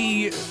 Is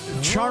he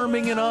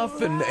charming enough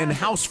and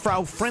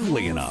housefrau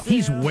friendly enough?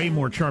 He's way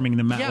more charming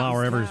than Matt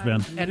Lauer ever has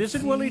been. And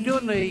isn't Willie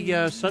doing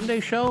the Sunday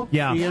show?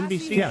 Yeah. The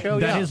NBC show?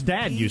 That his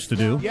dad used to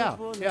do. Yeah.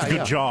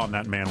 Good jaw on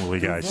that man,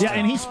 Willie Geist. Yeah,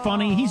 and he's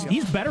funny.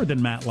 He's better than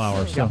Matt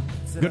Lauer, so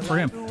good for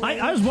him.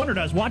 I was wondering,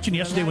 I was watching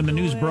yesterday when the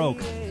news broke.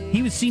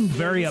 He seemed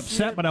very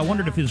upset, but I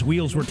wondered if his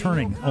wheels were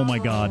turning. Oh, my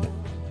God.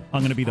 I'm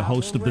going to be the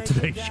host of the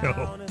Today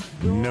Show.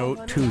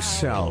 Note to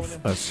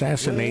self,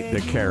 assassinate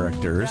the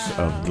characters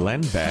of Glenn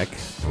Beck,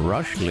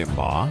 Rush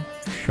Limbaugh,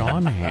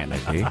 Sean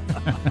Hannity.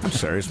 I'm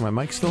sorry, is my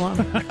mic still on?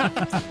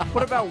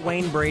 What about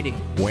Wayne Brady?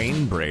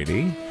 Wayne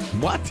Brady?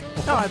 What?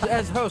 No,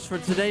 as host for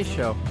Today's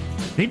Show.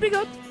 He'd be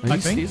good, I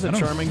think. He's a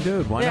charming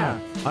dude. Why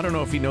not? I don't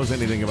know if he knows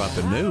anything about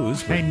the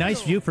news. But... Hey,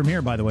 nice view from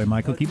here, by the way,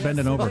 Michael. Keep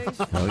bending over.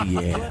 Oh,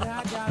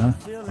 yeah.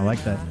 I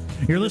like that.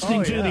 You're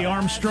listening to the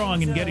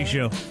Armstrong and Getty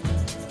Show.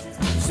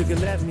 So you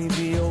let me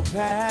be your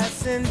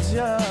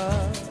passenger.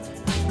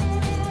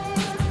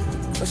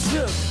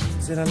 Shook,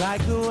 said I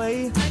like the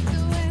way,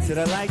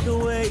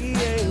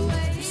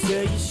 you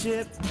sail your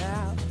ship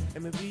out,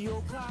 and me be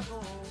your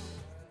cargo.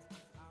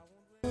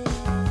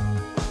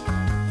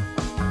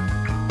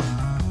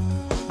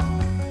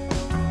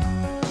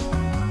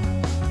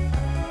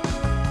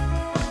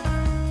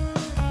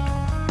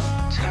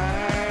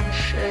 Time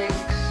shakes,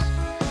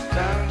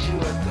 found you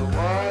at the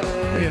water.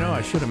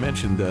 I should have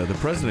mentioned the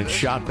president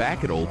shot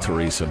back at old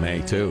Theresa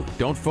May, too.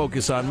 Don't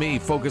focus on me.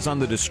 Focus on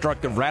the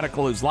destructive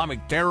radical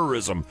Islamic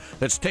terrorism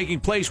that's taking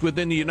place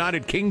within the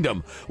United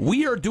Kingdom.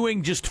 We are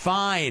doing just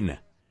fine.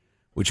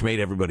 Which made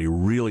everybody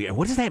really...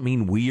 What does that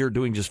mean, we are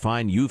doing just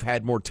fine? You've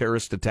had more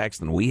terrorist attacks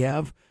than we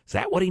have? Is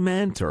that what he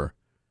meant? Or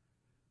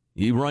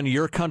you run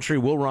your country,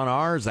 we'll run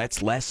ours?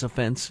 That's less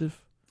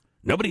offensive?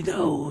 Nobody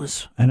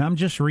knows. And I'm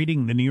just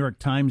reading the New York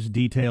Times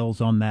details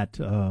on that,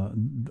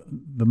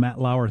 the Matt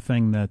Lauer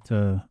thing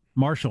that...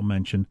 Marshall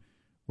mentioned,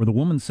 where the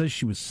woman says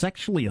she was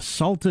sexually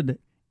assaulted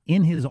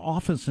in his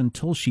office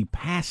until she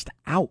passed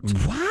out.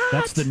 What?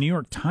 That's the New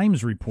York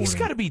Times reporting. He's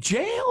got to be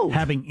jailed.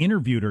 Having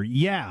interviewed her.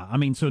 Yeah. I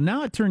mean, so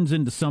now it turns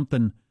into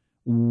something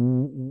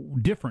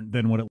different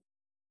than what it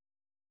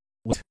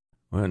was.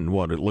 And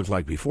what it looked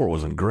like before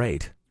wasn't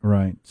great.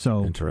 Right.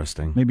 So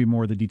interesting. Maybe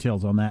more of the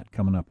details on that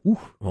coming up. Ooh.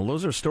 Well,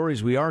 those are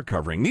stories we are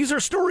covering. These are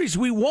stories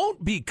we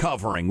won't be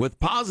covering with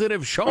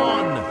Positive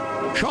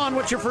Sean. Sean,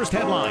 what's your first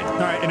headline? All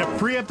right, in a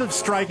preemptive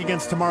strike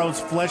against tomorrow's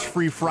Flesh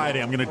Free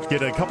Friday, I'm going to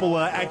get a couple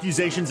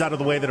accusations out of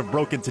the way that have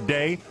broken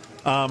today.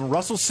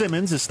 Russell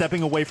Simmons is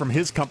stepping away from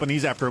his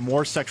companies after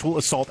more sexual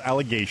assault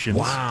allegations.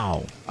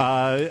 Wow.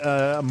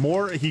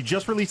 He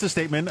just released a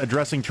statement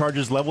addressing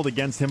charges leveled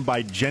against him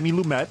by Jenny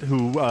Lumet,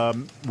 who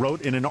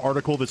wrote in an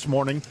article this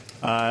morning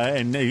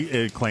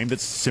and claimed that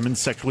Simmons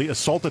sexually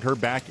assaulted her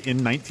back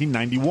in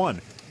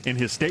 1991. In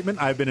his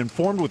statement, I've been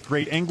informed with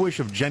great anguish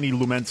of Jenny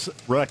Lumet's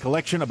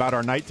recollection about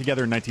our night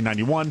together in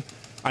 1991.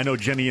 I know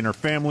Jenny and her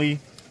family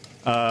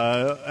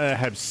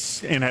have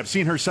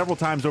seen her several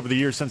times over the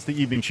years since the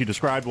evening she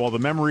described.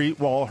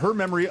 While her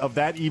memory of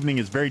that evening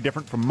is very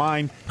different from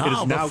mine, the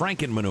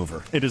Franken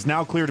maneuver. It is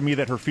now clear to me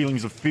that her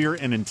feelings of fear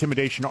and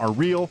intimidation are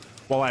real.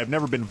 While I have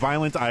never been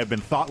violent, I have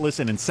been thoughtless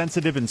and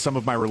insensitive in some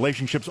of my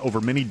relationships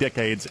over many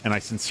decades, and I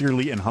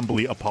sincerely and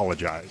humbly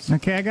apologize.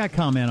 Okay, I got to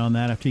comment on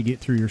that after you get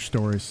through your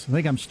stories. I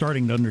think I'm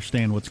starting to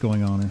understand what's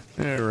going on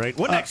here. All right.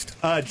 What next?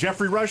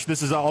 Jeffrey Rush,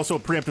 this is also a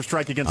preemptive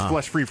strike against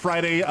Flesh Free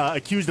Friday,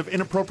 accused of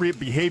inappropriate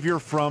behavior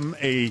from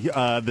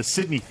the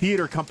Sydney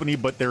Theater Company,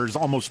 but there's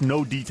almost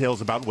no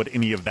details about what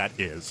any of that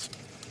is.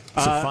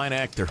 He's a fine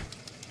actor.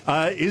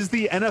 Is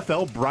the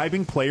NFL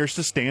bribing players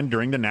to stand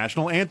during the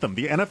national anthem?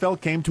 The NFL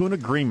came to an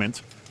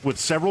agreement with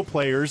several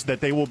players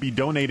that they will be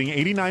donating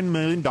 $89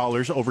 million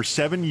over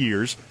 7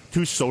 years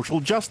to social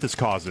justice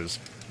causes.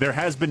 There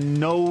has been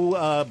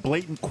no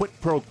blatant quid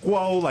pro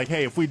quo, like,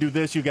 hey, if we do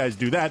this, you guys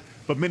do that.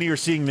 But many are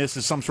seeing this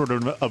as some sort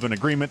of an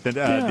agreement that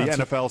the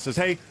NFL says,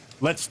 hey,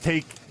 let's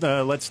take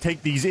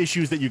these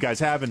issues that you guys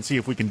have and see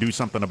if we can do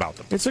something about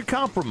them. It's a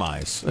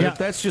compromise. Yeah.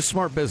 That's just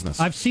smart business.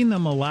 I've seen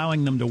them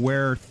allowing them to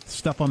wear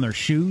stuff on their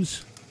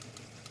shoes.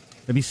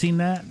 Have you seen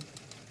that?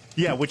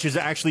 Yeah, which is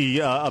actually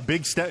a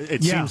big step.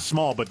 It seems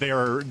small, but the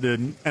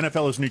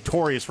NFL is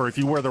notorious for if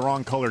you wear the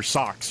wrong color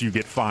socks, you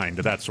get fined,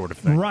 that sort of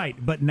thing. Right,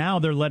 but now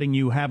they're letting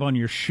you have on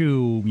your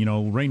shoe,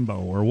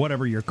 rainbow or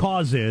whatever your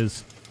cause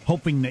is,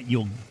 hoping that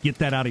you'll get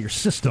that out of your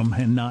system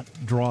and not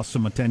draw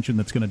some attention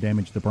that's going to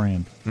damage the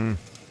brand.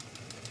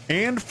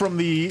 And from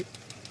the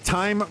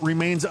Time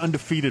Remains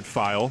Undefeated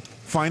file,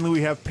 finally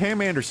we have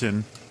Pam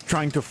Anderson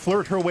trying to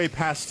flirt her way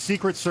past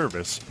Secret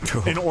Service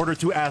in order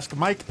to ask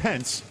Mike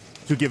Pence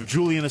to give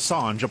Julian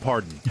Assange a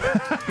pardon.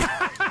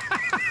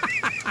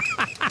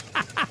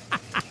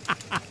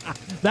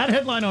 That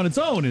headline on its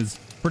own is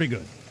pretty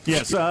good.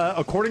 Yes,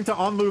 according to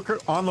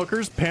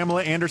onlookers,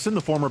 Pamela Anderson,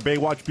 the former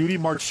Baywatch beauty,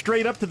 marched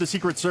straight up to the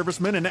Secret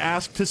Serviceman and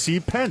asked to see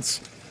Pence.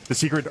 The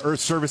Secret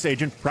Service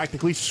agent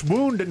practically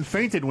swooned and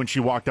fainted when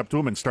she walked up to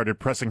him and started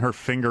pressing her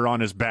finger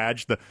on his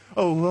badge.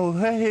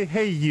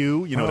 Hey,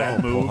 you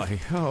that move. Boy.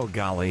 Oh,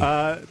 golly.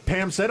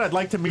 Pam said, I'd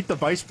like to meet the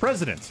vice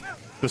president.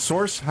 The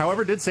source,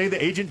 however, did say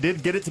the agent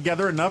did get it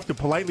together enough to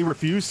politely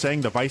refuse,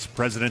 saying the vice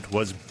president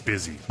was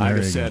busy. I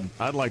said,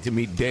 I'd like to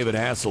meet David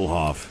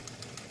Hasselhoff.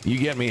 You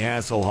get me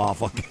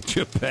Hasselhoff, I'll get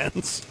you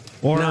Pence.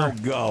 Now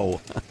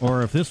go.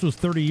 Or if this was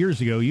 30 years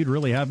ago, you'd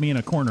really have me in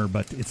a corner,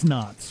 but it's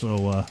not,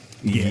 so...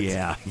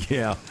 Yeah.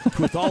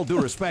 With all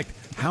due respect,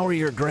 how are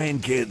your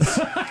grandkids?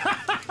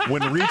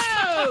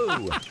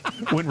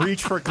 When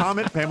reached for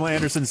comment, Pamela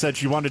Anderson said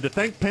she wanted to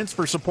thank Pence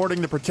for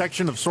supporting the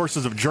protection of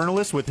sources of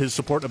journalists with his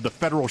support of the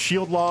federal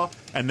shield law,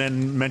 and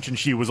then mentioned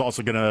she was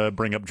also going to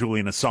bring up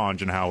Julian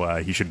Assange and how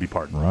he should be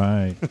pardoned.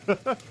 Right.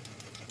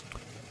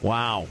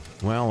 Wow.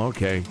 Well,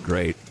 okay,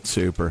 great,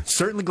 super.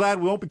 Certainly glad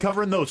we won't be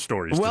covering those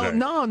stories today.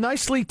 No,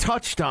 nicely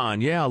touched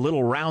on. Yeah, a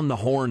little round the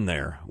horn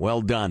there.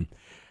 Well done.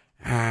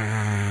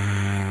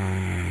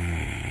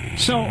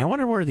 So I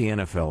wonder where the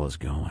NFL is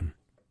going.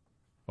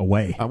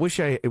 Away. I wish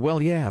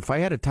if I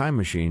had a time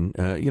machine,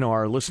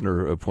 our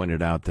listener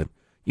pointed out that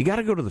you got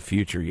to go to the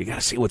future. You got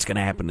to see what's going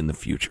to happen in the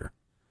future.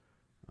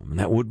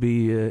 That would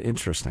be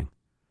interesting.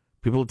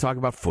 People talk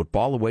about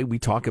football the way we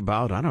talk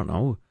about, I don't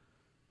know,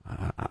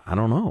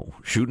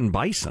 shooting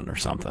bison or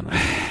something.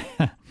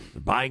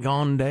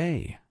 Bygone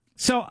day.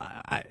 So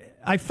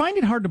I find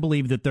it hard to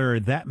believe that there are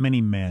that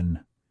many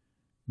men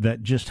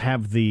that just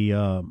have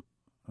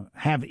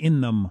have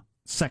in them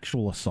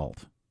sexual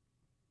assault.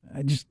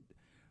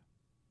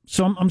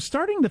 So I'm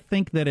starting to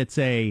think that it's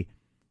if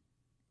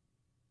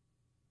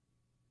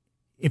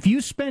you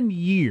spend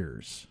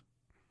years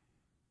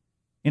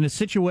in a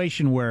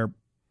situation where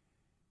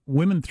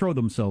women throw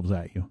themselves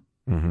at you,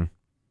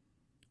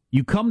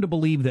 you come to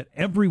believe that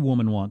every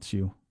woman wants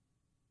you,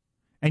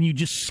 and you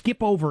just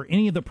skip over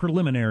any of the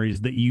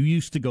preliminaries that you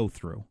used to go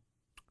through.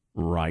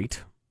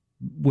 Right.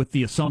 With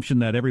the assumption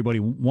that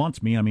everybody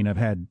wants me. I mean, I've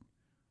had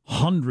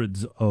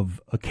hundreds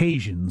of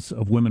occasions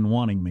of women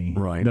wanting me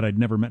that I'd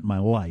never met in my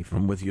life.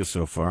 I'm with you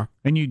so far.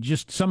 And you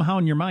just, somehow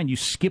in your mind, you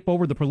skip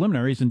over the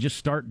preliminaries and just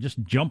start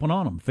just jumping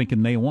on them,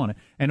 thinking they want it.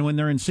 And when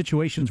they're in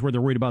situations where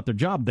they're worried about their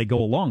job, they go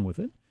along with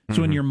it.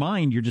 So in your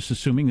mind, you're just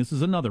assuming this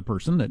is another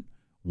person that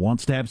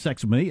wants to have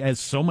sex with me, as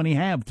so many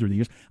have through the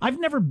years. I've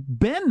never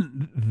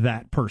been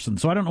that person,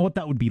 so I don't know what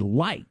that would be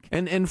like.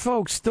 And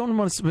folks, don't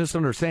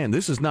misunderstand.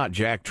 This is not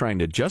Jack trying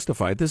to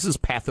justify it. This is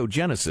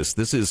pathogenesis.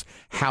 This is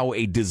how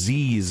a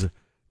disease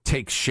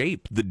takes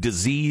shape. The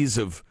disease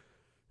of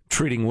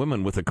treating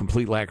women with a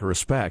complete lack of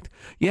respect.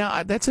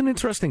 Yeah, that's an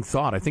interesting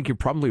thought. I think you're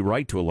probably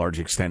right to a large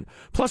extent.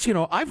 Plus,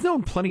 I've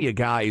known plenty of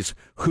guys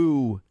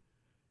who,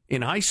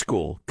 in high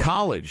school,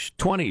 college,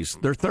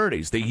 20s, their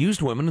 30s, they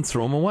used women and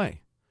threw them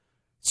away.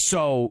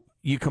 So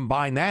you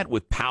combine that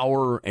with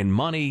power and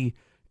money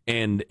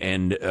and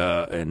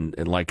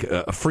like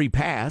a free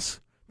pass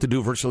to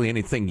do virtually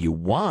anything you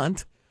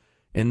want.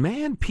 And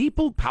man,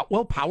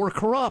 power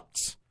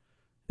corrupts.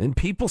 And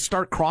people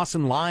start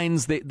crossing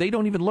lines. They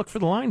don't even look for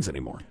the lines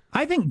anymore.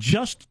 I think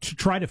just to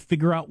try to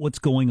figure out what's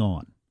going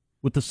on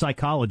with the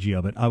psychology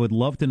of it, I would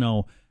love to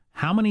know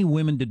how many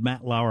women did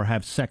Matt Lauer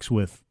have sex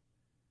with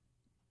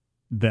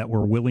that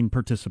were willing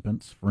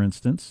participants, for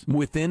instance?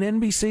 Within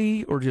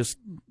NBC or just...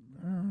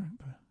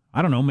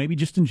 I don't know, maybe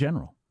just in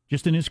general,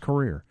 just in his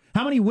career.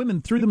 How many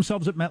women threw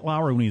themselves at Matt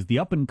Lauer when he was the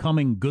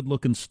up-and-coming,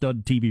 good-looking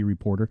stud TV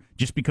reporter,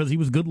 just because he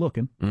was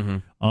good-looking?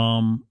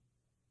 Mm-hmm.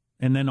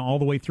 And then all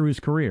the way through his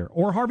career.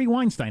 Or Harvey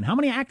Weinstein. How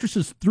many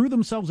actresses threw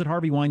themselves at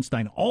Harvey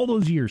Weinstein all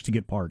those years to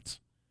get parts?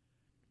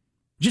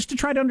 Just to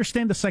try to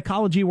understand the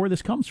psychology of where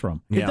this comes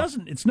from. Yeah.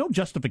 It's no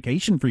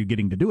justification for you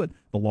getting to do it.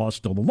 The law is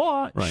still the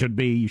law. It should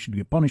be. You should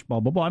get punished, blah,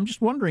 blah, blah. I'm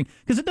just wondering,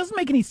 because it doesn't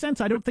make any sense.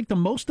 I don't think to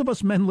most of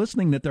us men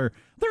listening that there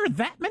are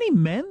that many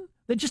men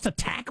that just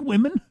attack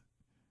women.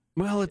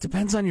 Well, it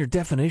depends on your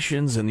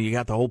definitions, and you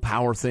got the whole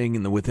power thing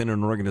and the within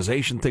an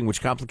organization thing, which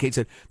complicates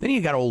it. Then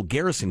you got old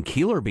Garrison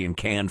Keillor being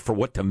canned for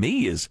what to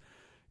me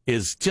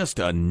is just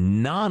a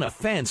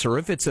non-offense, or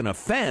if it's an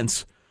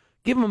offense,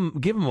 give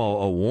him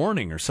a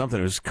warning or something.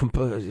 It was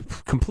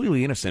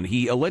completely innocent.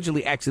 He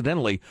allegedly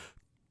accidentally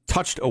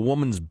touched a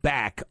woman's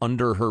back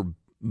under her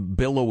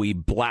billowy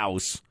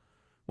blouse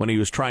when he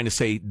was trying to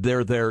say,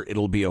 there,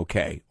 it'll be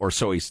okay, or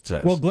so he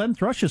says. Well, Glenn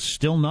Thrush is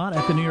still not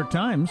at the New York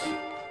Times.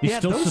 He's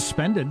still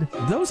suspended.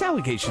 Those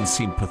allegations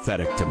seem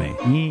pathetic to me.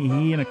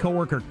 He and a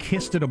coworker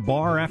kissed at a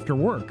bar after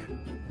work.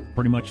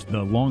 Pretty much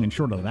the long and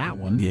short of that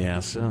one.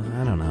 Yeah, so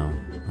I don't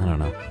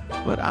know.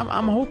 But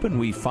I'm hoping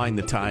we find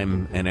the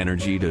time and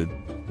energy to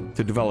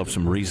develop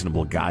some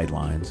reasonable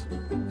guidelines.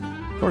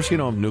 Of course,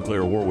 if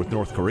nuclear war with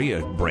North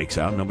Korea breaks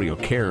out, nobody will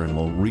care, and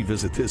we'll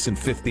revisit this in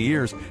 50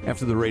 years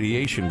after the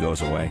radiation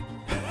goes away.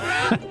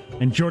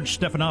 And George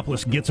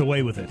Stephanopoulos gets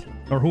away with it,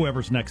 or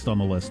whoever's next on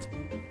the list.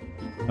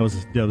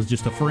 That was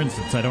just a for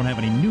instance. I don't have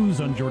any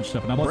news on George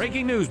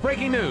Stephanopoulos.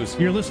 Breaking news.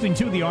 You're listening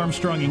to the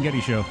Armstrong and Getty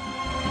Show.